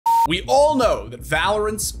We all know that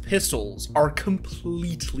Valorant's pistols are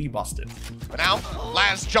completely busted. But now,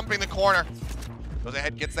 Laz jumping the corner. Goes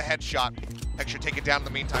ahead, gets the headshot. Heck should take it down in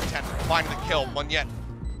the meantime. 10 finding the kill. One yet.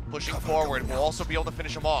 Pushing forward. Will also be able to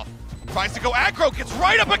finish him off. Tries to go aggro, gets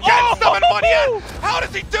right up against them, and one yet. How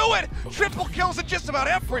does he do it? Triple kills in just about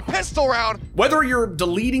every pistol round. Whether you're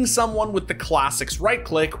deleting someone with the classics right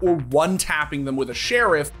click or one tapping them with a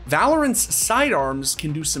sheriff, Valorant's sidearms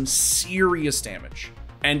can do some serious damage.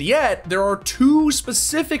 And yet, there are two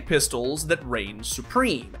specific pistols that reign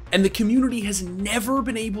supreme, and the community has never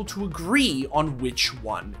been able to agree on which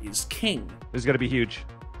one is king. This is gonna be huge.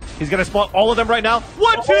 He's gonna spawn all of them right now.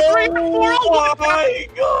 1, 2, 3, 4. Oh my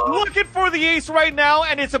God! Looking for the ace right now,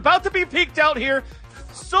 and it's about to be peeked out here.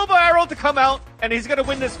 Silver arrow to come out, and he's gonna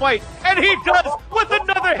win this fight, and he does with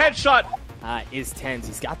another headshot. Is Tens.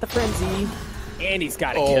 He's got the frenzy, and he's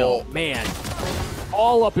got a kill. Man,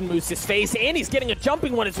 all up in Moose's face, and he's getting a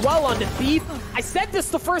jumping one as well on the Thief. I said this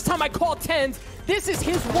the first time I called Tens. This is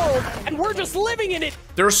his world, and we're just living in it.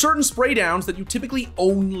 There are certain spraydowns that you typically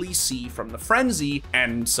only see from the Frenzy,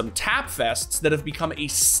 and some tapfests that have become a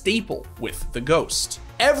staple with the Ghost.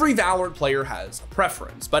 Every Valorant player has a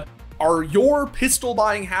preference, but are your pistol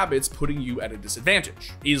buying habits putting you at a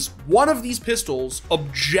disadvantage? Is one of these pistols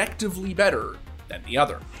objectively better than the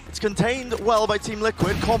other? It's contained well by Team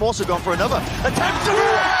Liquid. Com also gone for another attempt to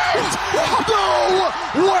win! No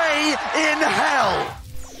way in hell!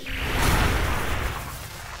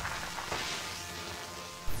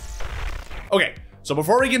 Okay, so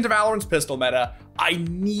before we get into Valorant's pistol meta, I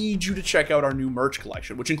need you to check out our new merch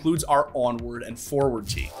collection, which includes our Onward and Forward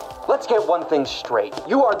tee. Let's get one thing straight.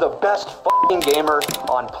 You are the best f***ing gamer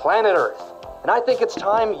on planet Earth. And I think it's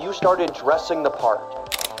time you started dressing the part.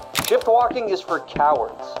 Shift walking is for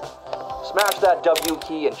cowards. Smash that W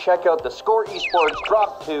key and check out theScore esports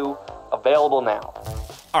Drop 2, available now.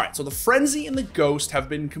 All right, so the Frenzy and the Ghost have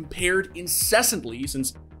been compared incessantly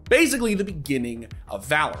since basically the beginning of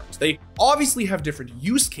Valorant. They obviously have different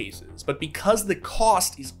use cases, but because the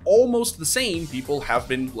cost is almost the same, people have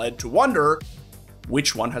been led to wonder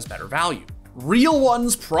which one has better value. Real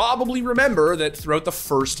ones probably remember that throughout the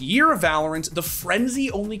first year of Valorant, the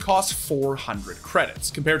Frenzy only cost 400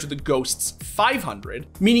 credits compared to the Ghost's 500,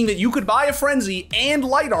 meaning that you could buy a Frenzy and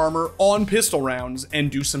light armor on pistol rounds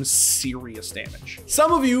and do some serious damage.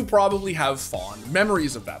 Some of you probably have fond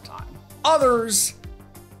memories of that time. Others,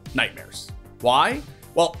 nightmares. Why?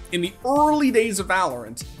 Well, in the early days of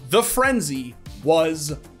Valorant, the Frenzy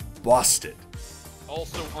was busted.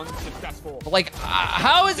 Also unsuccessful. Like,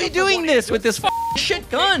 how is he doing this with this shit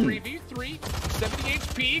gun? 3v3, 70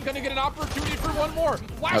 HP, gonna get an opportunity for one more.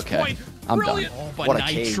 Last Okay, point, I'm brilliant. done. Oh, but What a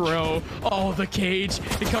cage. Nitro, oh, the cage,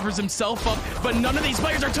 it covers himself up, but none of these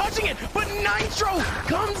players are touching it, but Nitro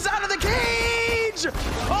comes out of the cage!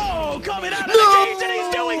 Oh, coming out of the cage, and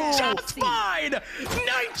he's doing just fine!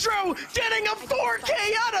 Nitro getting a 4K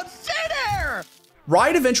out of thin air!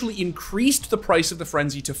 Riot eventually increased the price of the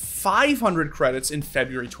Frenzy to 500 credits in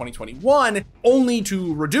February 2021, only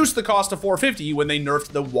to reduce the cost to 450 when they nerfed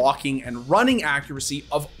the walking and running accuracy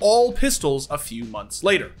of all pistols a few months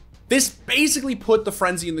later. This basically put the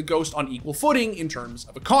Frenzy and the Ghost on equal footing in terms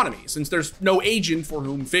of economy, since there's no agent for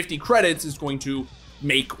whom 50 credits is going to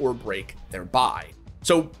make or break their buy.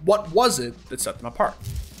 So what was it that set them apart?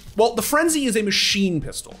 Well, the Frenzy is a machine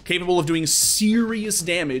pistol, capable of doing serious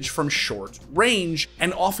damage from short range,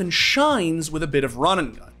 and often shines with a bit of run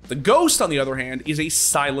and gun. The Ghost, on the other hand, is a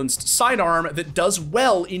silenced sidearm that does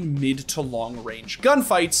well in mid to long range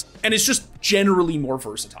gunfights, and is just generally more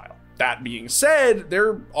versatile. That being said,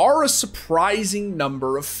 there are a surprising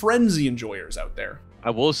number of Frenzy enjoyers out there. I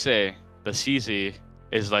will say the CZ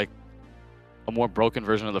is like a more broken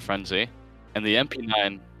version of the Frenzy, and the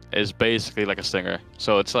MP9 is basically like a stinger.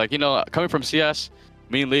 So it's like, you know, coming from CS,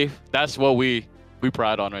 me and Leaf, that's what we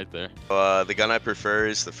pride on right there. The gun I prefer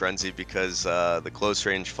is the Frenzy because the close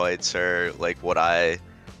range fights are like what I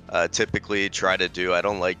typically try to do. I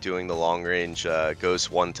don't like doing the long range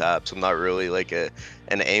Ghost one taps. I'm not really like an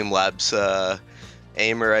aim labs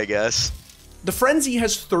aimer, I guess. The Frenzy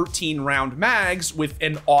has 13 round mags with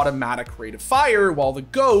an automatic rate of fire, while the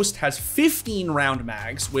Ghost has 15 round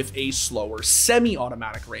mags with a slower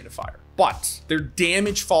semi-automatic rate of fire. But their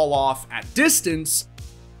damage fall off at distance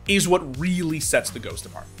is what really sets the Ghost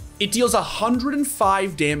apart. It deals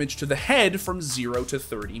 105 damage to the head from 0 to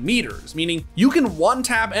 30 meters, meaning you can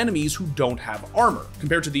one-tap enemies who don't have armor,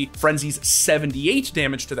 compared to the Frenzy's 78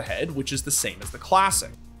 damage to the head, which is the same as the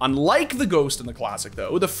Classic. Unlike the Ghost in the Classic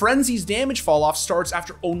though, the Frenzy's damage falloff starts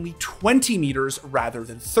after only 20 meters rather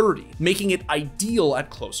than 30, making it ideal at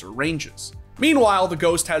closer ranges. Meanwhile, the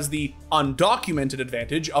Ghost has the undocumented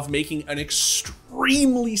advantage of making an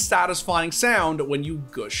extremely satisfying sound when you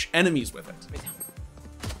gush enemies with it.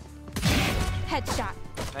 Headshot.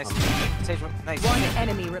 Nice. Nice. One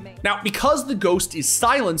enemy remains. Now, because the Ghost is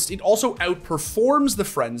silenced, it also outperforms the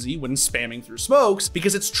Frenzy when spamming through smokes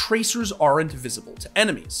because its tracers aren't visible to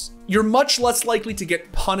enemies. You're much less likely to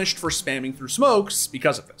get punished for spamming through smokes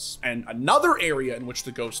because of this. And another area in which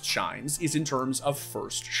the Ghost shines is in terms of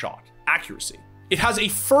first shot accuracy. It has a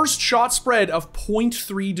first shot spread of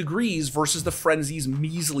 0.3 degrees versus the Frenzy's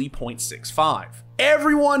measly 0.65.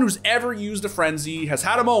 Everyone who's ever used a Frenzy has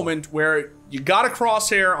had a moment where you got a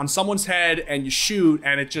crosshair on someone's head and you shoot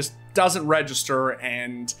and it just doesn't register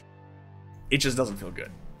and it just doesn't feel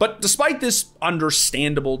good. But despite this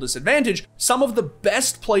understandable disadvantage, some of the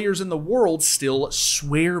best players in the world still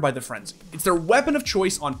swear by the Frenzy. It's their weapon of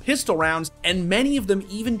choice on pistol rounds, and many of them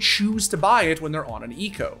even choose to buy it when they're on an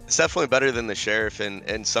eco. It's definitely better than the Sheriff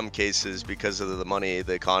in some cases because of the money,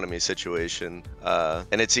 the economy situation.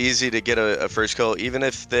 And it's easy to get a first kill. Even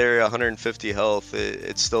if they're 150 health,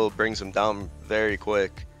 it still brings them down very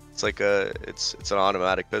quick. It's like it's an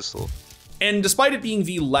automatic pistol. And despite it being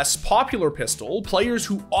the less popular pistol, players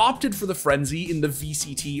who opted for the Frenzy in the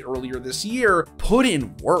VCT earlier this year put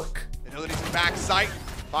in work. They know that he's in back sight.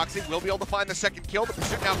 Foxy will be able to find the second kill. The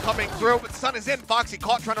pursuit now coming through, but Sun is in. Foxy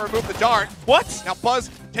caught trying to remove the dart. What? Now Buzz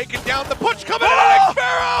taking down the push coming in on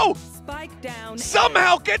Xpero! Spike down.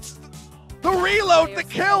 Somehow gets the reload, the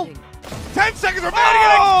kill. 10 seconds remaining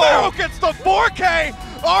and Xpero gets the 4K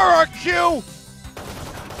RRQ.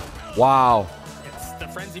 Wow. It's the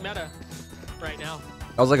Frenzy meta right now.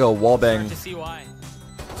 That was like a wall bang. To see why.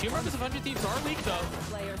 Two members of 100 Thieves are weak though.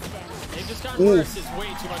 They've just gotten worse. It's way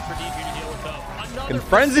too much for Dimitri to deal with though. And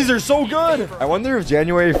frenzies are so good. I wonder if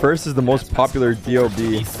January 1st is the most popular DOB.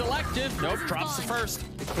 He's selective. Nope, drops the first.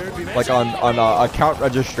 Like on account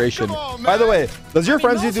registration. By the way, does your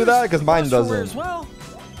frenzy do that? Because mine doesn't.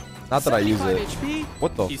 Not that I use it.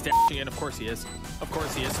 What the? He's dashing in. Of course he is. Of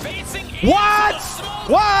course he is. Facing. What?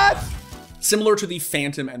 What? Similar to the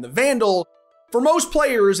Phantom and the Vandal, for most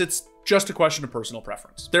players, it's just a question of personal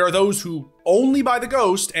preference. There are those who only buy the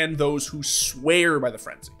Ghost and those who swear by the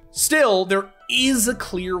Frenzy. Still, there is a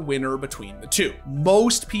clear winner between the two.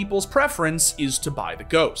 Most people's preference is to buy the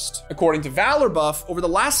Ghost. According to Valor Buff, over the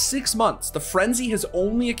last 6 months, the Frenzy has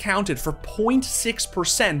only accounted for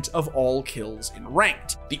 0.6% of all kills in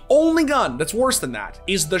Ranked. The only gun that's worse than that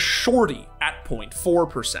is the Shorty at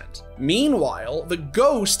 0.4%. Meanwhile, the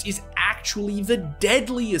Ghost is actually the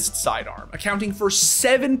deadliest sidearm, accounting for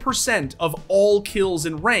 7% of all kills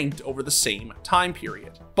in Ranked over the same time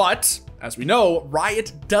period. But, as we know,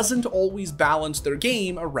 Riot doesn't always balance their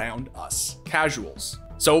game around us casuals.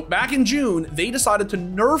 So back in June, they decided to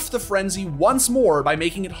nerf the Frenzy once more by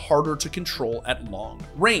making it harder to control at long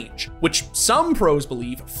range, which some pros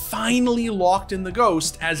believe finally locked in the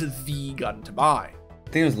Ghost as the gun to buy. I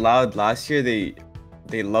think it was Loud last year,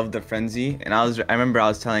 they loved the Frenzy, and I remember I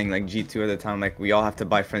was telling like G2 at the time, like we all have to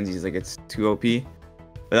buy Frenzies, like it's too OP.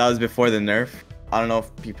 But that was before the nerf. I don't know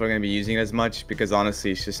if people are going to be using it as much because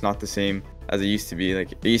honestly it's just not the same as it used to be.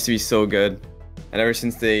 Like it used to be so good, and ever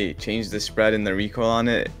since they changed the spread and the recoil on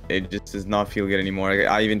it, it just does not feel good anymore. Like,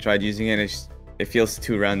 I even tried using it and it feels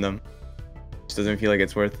too random. It just doesn't feel like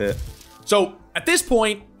it's worth it. So at this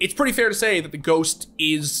point, it's pretty fair to say that the Ghost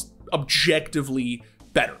is objectively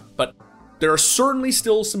better, but there are certainly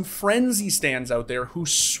still some Frenzy stands out there who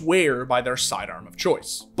swear by their sidearm of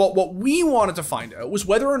choice. But what we wanted to find out was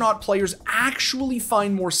whether or not players actually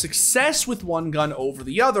find more success with one gun over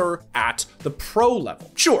the other at the pro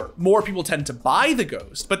level. Sure, more people tend to buy the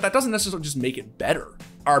Ghost, but that doesn't necessarily just make it better.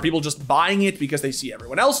 Are people just buying it because they see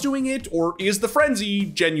everyone else doing it, or is the Frenzy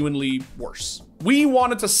genuinely worse? We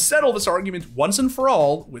wanted to settle this argument once and for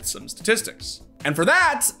all with some statistics. And for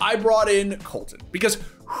that, I brought in Colten, because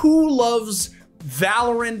who loves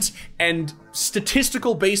Valorant and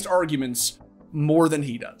statistical-based arguments more than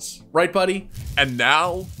he does? Right, buddy? And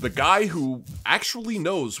now, the guy who actually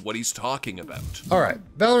knows what he's talking about. All right,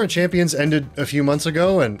 Valorant Champions ended a few months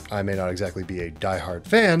ago, and I may not exactly be a diehard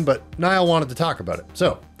fan, but Niall wanted to talk about it.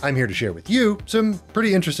 So I'm here to share with you some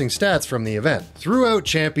pretty interesting stats from the event. Throughout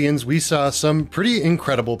Champions, we saw some pretty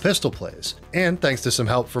incredible pistol plays. And thanks to some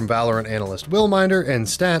help from Valorant analyst Willminder and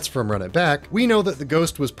stats from Run It Back, we know that the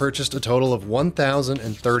Ghost was purchased a total of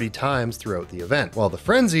 1,030 times throughout the event, while the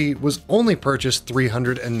Frenzy was only purchased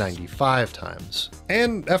 395 times.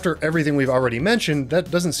 And after everything we've already mentioned,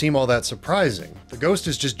 that doesn't seem all that surprising. The Ghost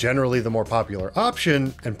is just generally the more popular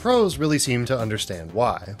option, and pros really seem to understand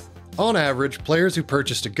why. On average, players who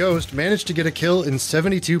purchased a Ghost managed to get a kill in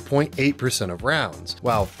 72.8% of rounds,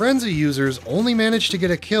 while Frenzy users only managed to get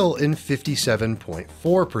a kill in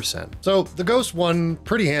 57.4%. So the Ghost won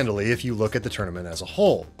pretty handily if you look at the tournament as a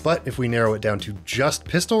whole, but if we narrow it down to just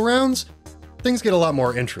pistol rounds, things get a lot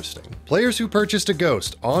more interesting. Players who purchased a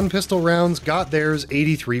Ghost on pistol rounds got theirs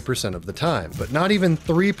 83% of the time, but not even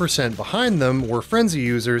 3% behind them were Frenzy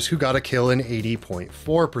users who got a kill in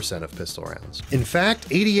 80.4% of pistol rounds. In fact,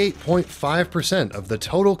 88.5% of the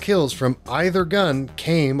total kills from either gun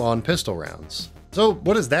came on pistol rounds. So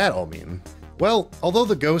what does that all mean? Well, although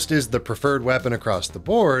the Ghost is the preferred weapon across the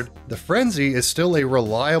board, the Frenzy is still a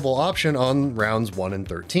reliable option on rounds 1 and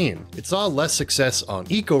 13. It saw less success on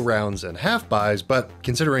eco rounds and half-buys, but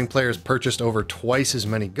considering players purchased over twice as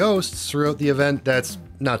many Ghosts throughout the event, that's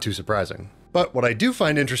not too surprising. But what I do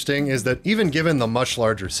find interesting is that even given the much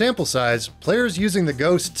larger sample size, players using the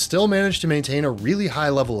Ghost still managed to maintain a really high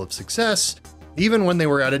level of success, even when they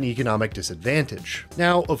were at an economic disadvantage.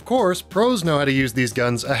 Now, of course, pros know how to use these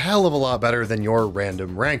guns a hell of a lot better than your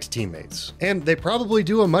random ranked teammates, and they probably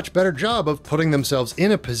do a much better job of putting themselves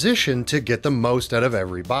in a position to get the most out of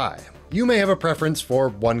every buy. You may have a preference for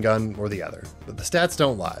one gun or the other, but the stats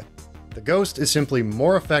don't lie. The Ghost is simply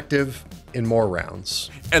more effective in more rounds.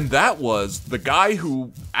 And that was the guy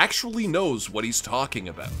who actually knows what he's talking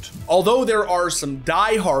about. Although there are some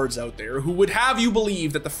diehards out there who would have you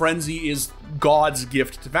believe that the Frenzy is God's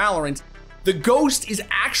gift to Valorant, the Ghost is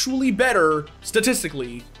actually better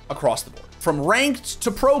statistically across the board. From ranked to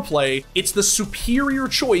pro play, it's the superior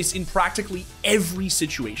choice in practically every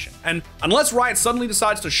situation. And unless Riot suddenly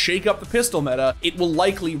decides to shake up the pistol meta, it will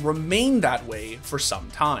likely remain that way for some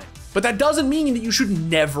time. But that doesn't mean that you should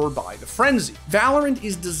never buy the Frenzy. Valorant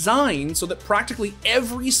is designed so that practically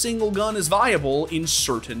every single gun is viable in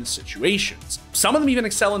certain situations. Some of them even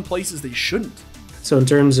excel in places they shouldn't. So in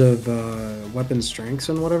terms of weapon strengths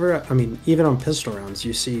and whatever, I mean, even on pistol rounds,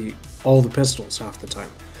 you see all the pistols half the time.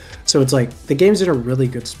 So it's like, the game's in a really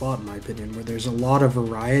good spot, in my opinion, where there's a lot of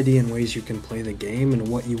variety in ways you can play the game and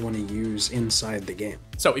what you want to use inside the game.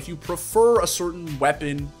 So if you prefer a certain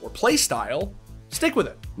weapon or playstyle, stick with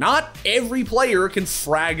it. Not every player can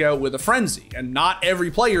frag out with a Frenzy, and not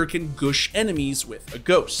every player can gush enemies with a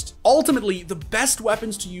Ghost. Ultimately, the best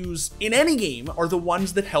weapons to use in any game are the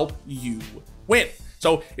ones that help you win.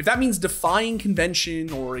 So if that means defying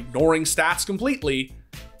convention or ignoring stats completely,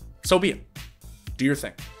 so be it. Do your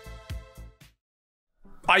thing.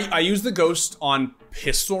 I use the Ghost on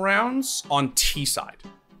pistol rounds on T side.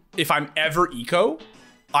 If I'm ever eco,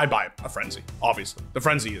 I buy a Frenzy, obviously. The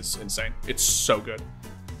Frenzy is insane. It's so good.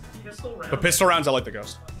 But pistol rounds, I like the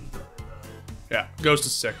Ghost. Yeah, Ghost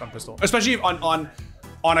is sick on pistol. Especially on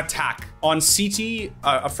attack. On CT,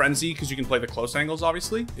 a Frenzy, because you can play the close angles,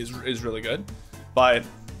 obviously, is really good. But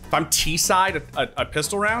if I'm T-side, a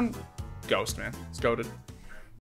pistol round, Ghost, man. It's goated.